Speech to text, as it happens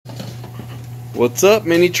What's up,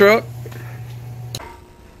 Minitruck?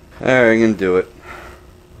 Alright, I'm gonna do it.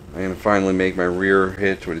 I'm gonna finally make my rear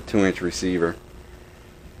hitch with a 2-inch receiver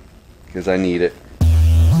because I need it.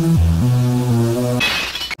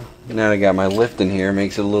 Now that I got my lift in here, it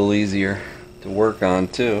makes it a little easier to work on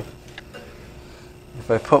too. If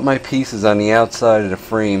I put my pieces on the outside of the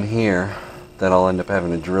frame here, that I'll end up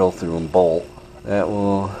having to drill through and bolt. That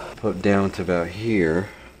will put down to about here.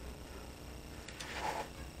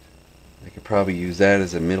 I could probably use that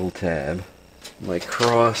as a middle tab. My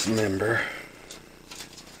cross member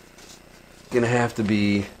gonna have to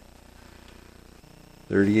be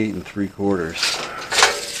 38 3/4.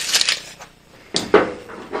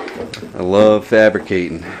 I love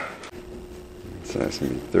fabricating. So that's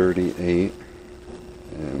gonna be 38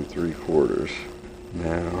 3/4.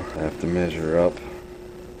 Now I have to measure up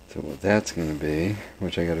to what that's gonna be,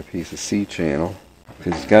 which I got a piece of C-channel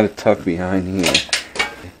because it's got to tuck behind here.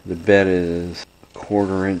 The bed is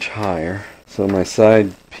 1/4 inch higher, so my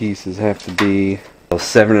side pieces have to be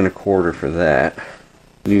 7 1/4 for that.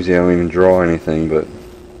 Usually I don't even draw anything, but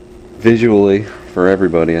visually for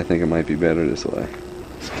everybody I think it might be better this way.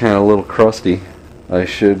 It's kind of a little crusty. I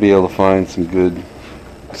should be able to find some good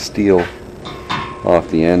steel off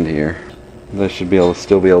the end here. I should be able to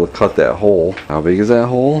still be able to cut that hole. How big is that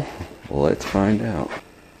hole? Well, let's find out.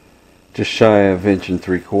 Just shy of 1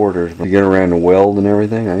 3/4. But to get around the weld and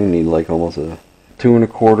everything, I need like almost a 2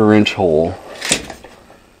 1/4 inch hole.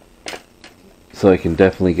 So I can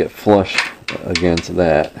definitely get flush against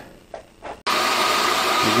that.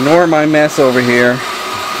 Ignore my mess over here.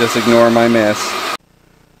 Just ignore my mess.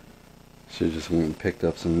 Should just went and picked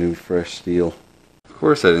up some new fresh steel. Of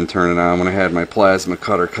course I didn't turn it on when I had my plasma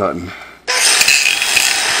cutter cutting.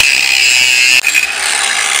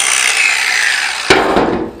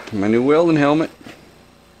 My new welding helmet.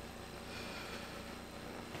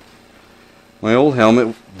 My old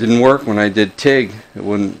helmet didn't work when I did TIG. It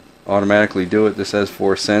wouldn't automatically do it. This has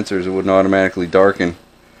 4 sensors. It wouldn't automatically darken.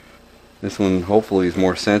 This one hopefully is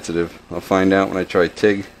more sensitive. I'll find out when I try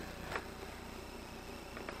TIG.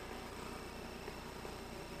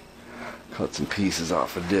 Cut some pieces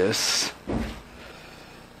off of this.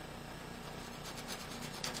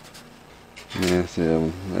 Yeah,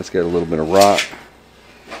 so that's got a little bit of rot.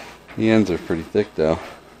 The ends are pretty thick though.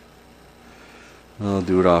 I'll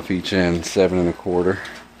do it off each end, 7 1/4.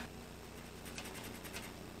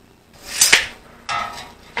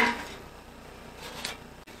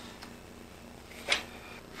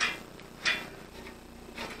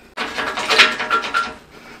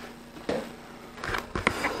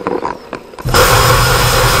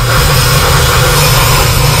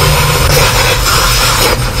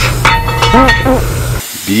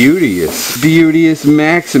 Beauteous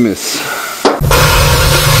Maximus.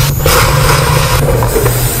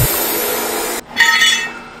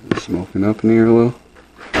 Smoking up in here a little.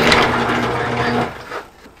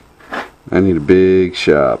 I need a big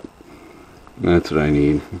shop. That's what I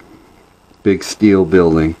need. Big steel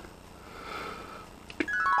building.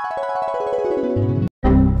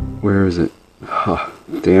 Where is it? Oh,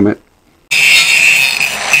 damn it.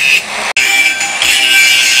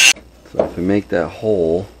 So if I make that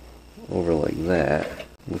hole over like that,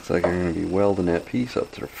 looks like I'm going to be welding that piece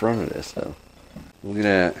up to the front of this though. Look at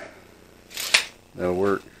that. That'll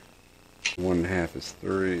work. 1 1/2 is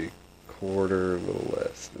 3/4, a little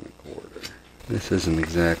less than 1/4. This isn't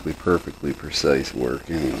exactly perfectly precise work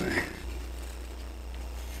anyway.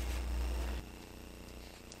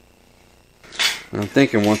 I'm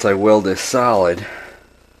thinking once I weld this solid,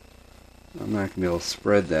 I'm not going to be able to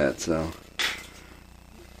spread that, so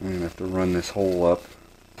I'm going to have to run this hole up.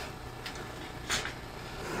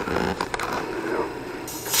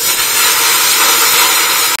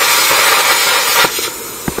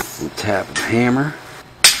 Tap of the hammer.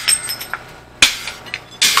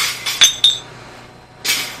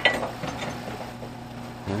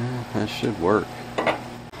 That should work.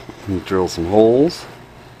 Drill some holes,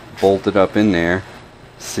 bolt it up in there,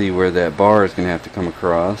 see where that bar is going to have to come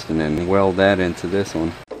across, and then weld that into this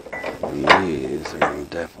one. And these are going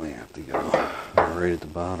to definitely have to go right at the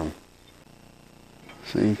bottom.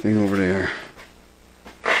 Same thing over there.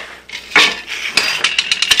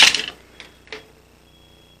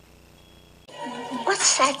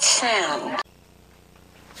 What's that sound?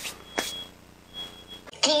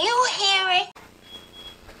 Do you hear it?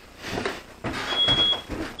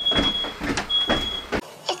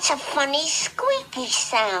 It's a funny squeaky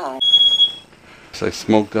sound. So I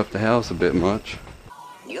smoked up the house a bit much.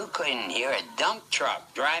 You couldn't hear a dump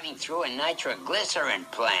truck driving through a nitroglycerin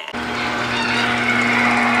plant.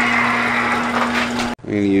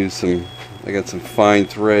 I'm going to use some I got some fine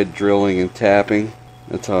thread drilling and tapping.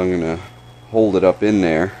 That's how I'm going to hold it up in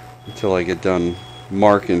there until I get done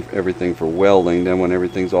marking everything for welding. Then when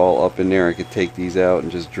everything's all up in there, I could take these out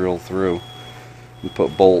and just drill through and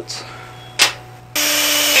put bolts.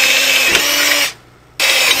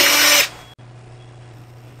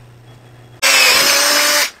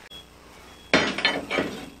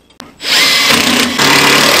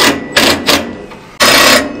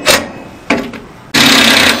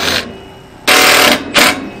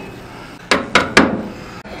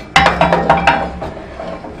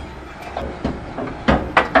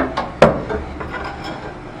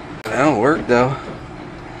 That'll work though.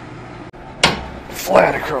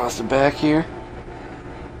 Flat across the back here,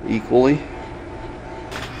 equally.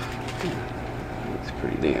 Looks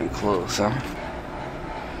pretty damn close, huh?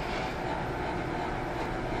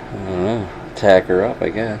 I don't know. Tack her up, I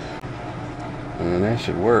guess. And that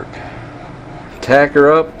should work. Tack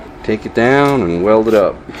her up, take it down, and weld it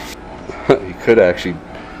up. You could actually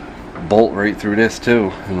bolt right through this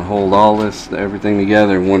too, and hold all this, everything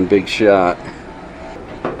together in one big shot.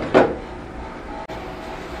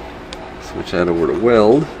 Switch that over to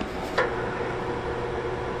weld.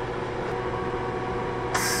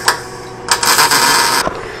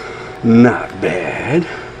 Not bad.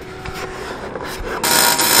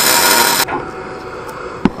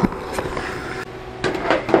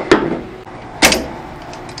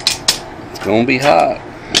 It's gonna be hot.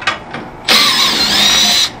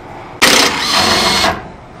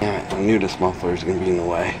 Damn it, I knew this muffler was gonna be in the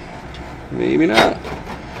way. Maybe not.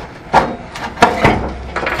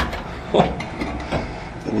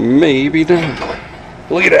 Maybe not.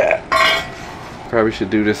 Look at that. Probably should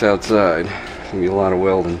do this outside. It's gonna be a lot of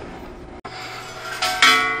welding.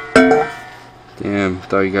 Damn,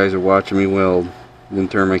 thought you guys were watching me weld.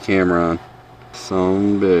 Didn't turn my camera on.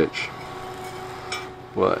 Son of a bitch.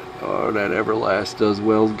 What? Oh, that Everlast does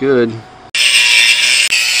weld good.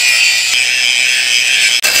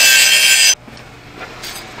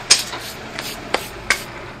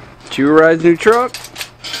 Did you ride the new truck?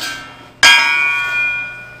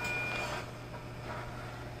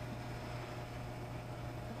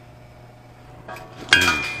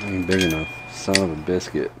 Ain't big enough. Son of a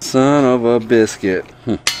biscuit. Son of a biscuit.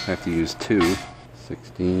 Have to use 2.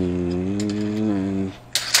 16.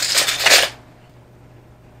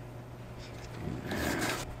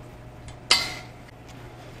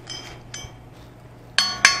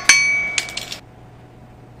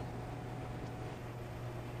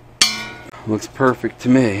 Looks perfect to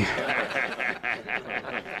me.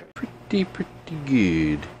 Pretty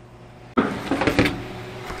good.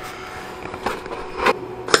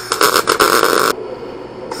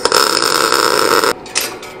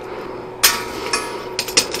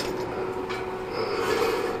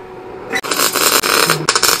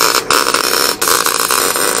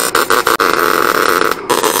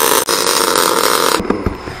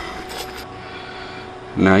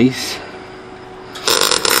 Nice.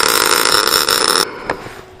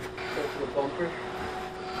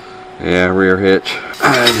 Yeah, rear hitch.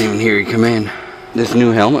 I didn't even hear you come in. This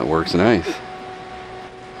new helmet works nice.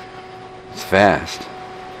 It's fast.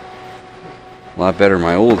 A lot better than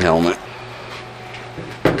my old helmet.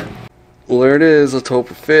 Well, there it is. Let's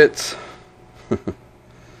hope it fits.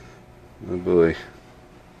 Oh boy.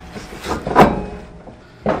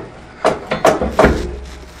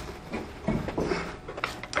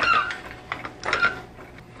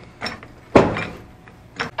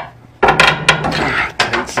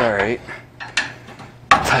 Alright.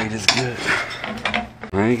 Tight is good.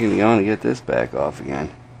 I ain't gonna go and get this back off again.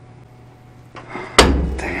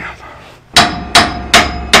 Damn.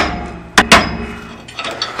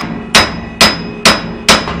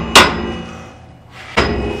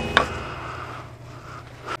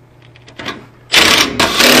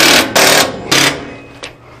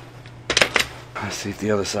 Let's see if the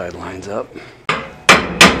other side lines up.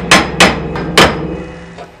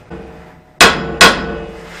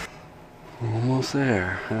 Almost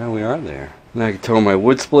there. Yeah, we are there. Now I can tow my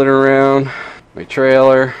wood splitter around, my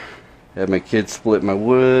trailer, have my kids split my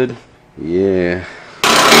wood. Yeah.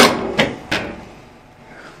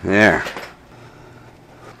 There.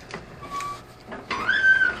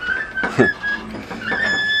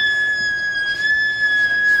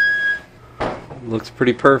 Looks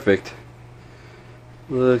pretty perfect.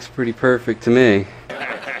 Looks pretty perfect to me. If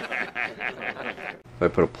I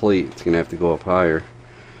put a plate, it's gonna have to go up higher.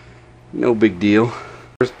 No big deal.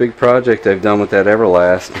 First big project I've done with that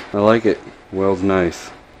Everlast. I like it. Weld's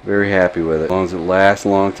nice. Very happy with it. As long as it lasts a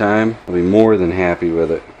long time, I'll be more than happy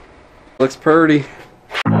with it. Looks pretty.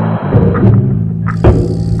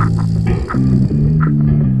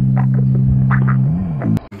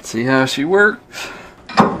 See how she works?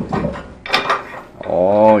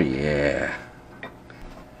 Oh yeah.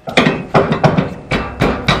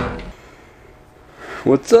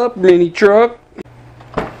 What's up, Minitruck?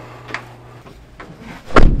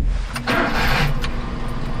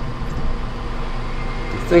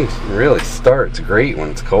 This thing really starts great when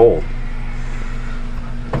it's cold.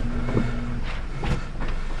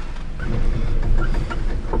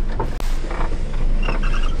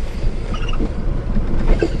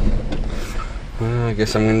 I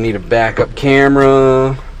guess I'm gonna need a backup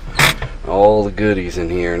camera. All the goodies in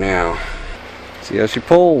here now. See how she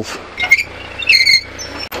pulls.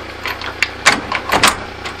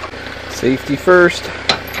 Safety first.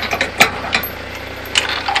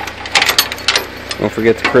 Don't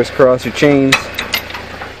forget to crisscross your chains.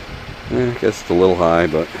 I guess it's a little high,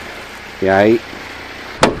 but yeah.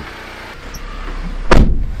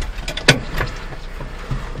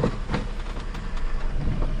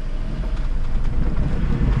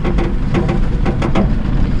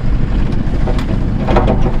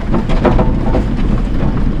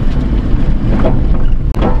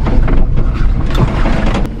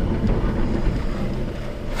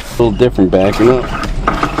 A little different backing up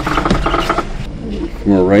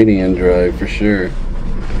from a right-hand drive for sure.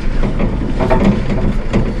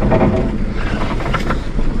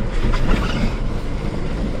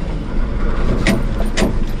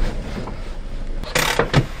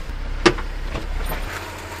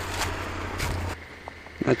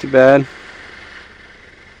 Not too bad.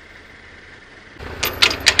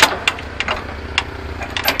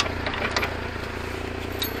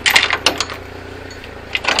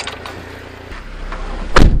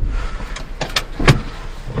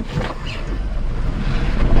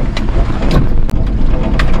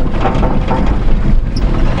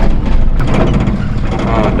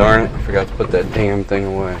 Darn it, I forgot to put that damn thing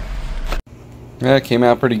away. Yeah, it came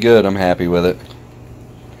out pretty good. I'm happy with it.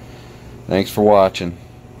 Thanks for watching.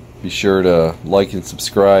 Be sure to like and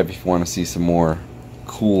subscribe if you want to see some more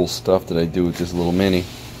cool stuff that I do with this little Mini.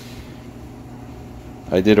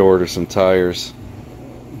 I did order some tires.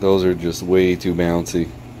 Those are just way too bouncy.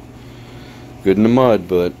 Good in the mud,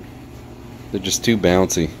 but they're just too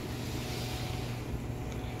bouncy.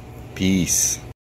 Peace.